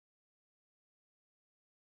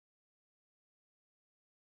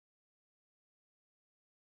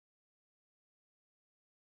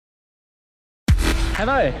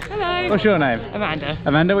Hello. Hello. What's your name? Amanda.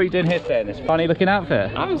 Amanda, what are you doing here today in this funny looking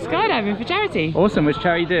outfit? I'm skydiving for charity. Awesome. Which charity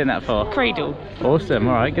are you doing that for? CRADLE. Awesome.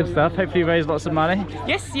 All right, good stuff. Hopefully you raise lots of money.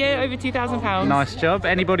 Yes, yeah, over £2,000. Nice job.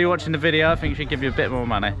 Anybody watching the video, I think should give you a bit more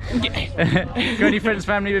money. Yeah. Got any friends,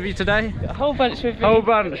 family with you today? A whole bunch with me. Whole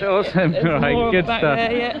bunch. Awesome. All right, good stuff.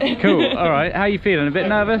 There, yeah. Cool. All right. How are you feeling? A bit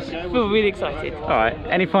nervous? I feel really excited. All right.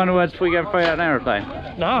 Any final words before you go and throw out an aeroplane?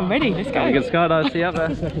 No, I'm ready. Let's go. You can skydive. See you up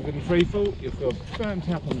there. Second for the free fall, you'll feel a firm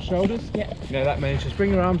tap on the shoulders. Yeah. You know that means just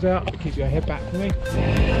bring your arms out, keep your head back for me.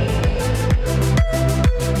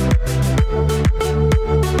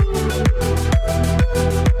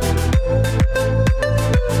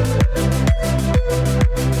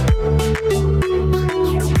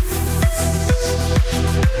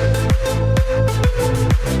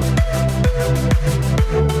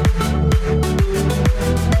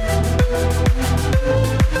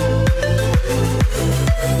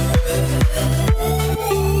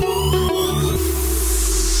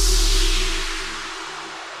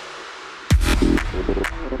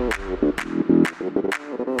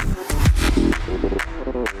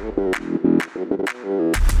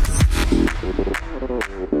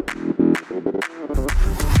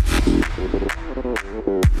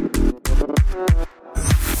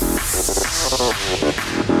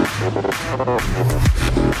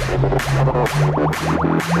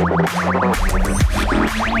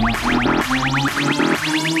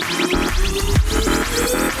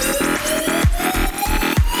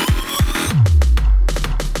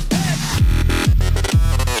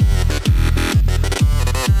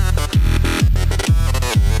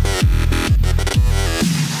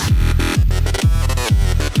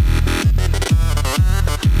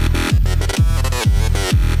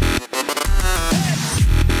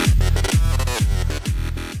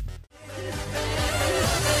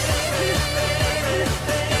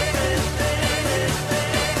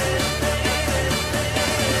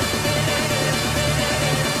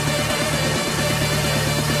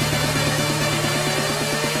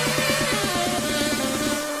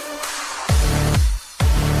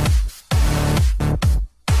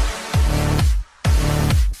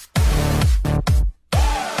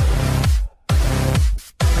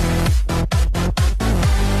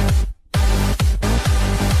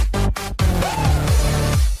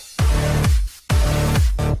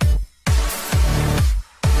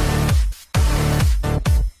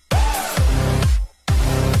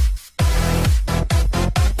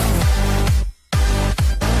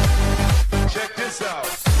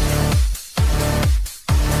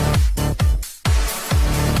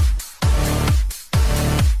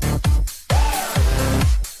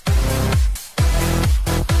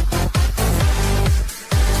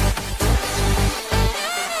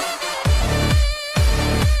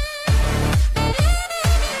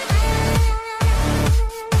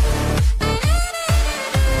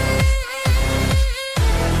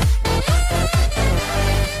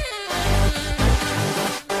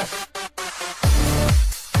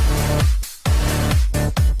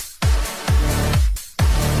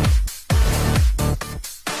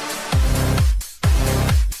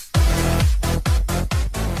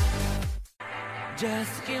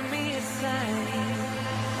 Just give me a sign.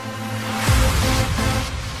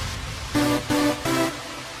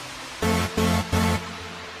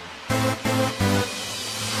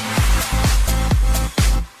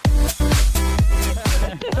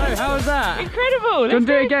 So, how was that? Incredible. Do you want to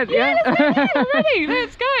do it again? Yeah? I'm ready.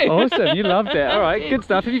 Let's go. Awesome, you loved it. All right, good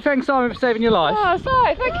stuff. Have you thanked Simon for saving your life? Oh,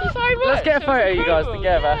 Si, thank you so much. Let's get a photo of you guys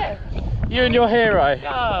together. Yeah. You and your hero.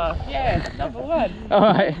 Oh, yeah, #1. All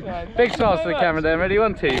right, big smiles to the camera then. Ready?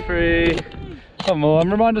 1, 2, 3. One more. And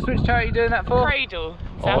remind us which charity you're doing that for? CRADLE.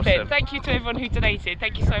 Awesome. Thank you to everyone who donated.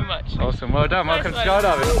 Thank you so much. Awesome. Well done. Welcome to Nice one.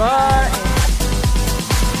 skydiving. Bye.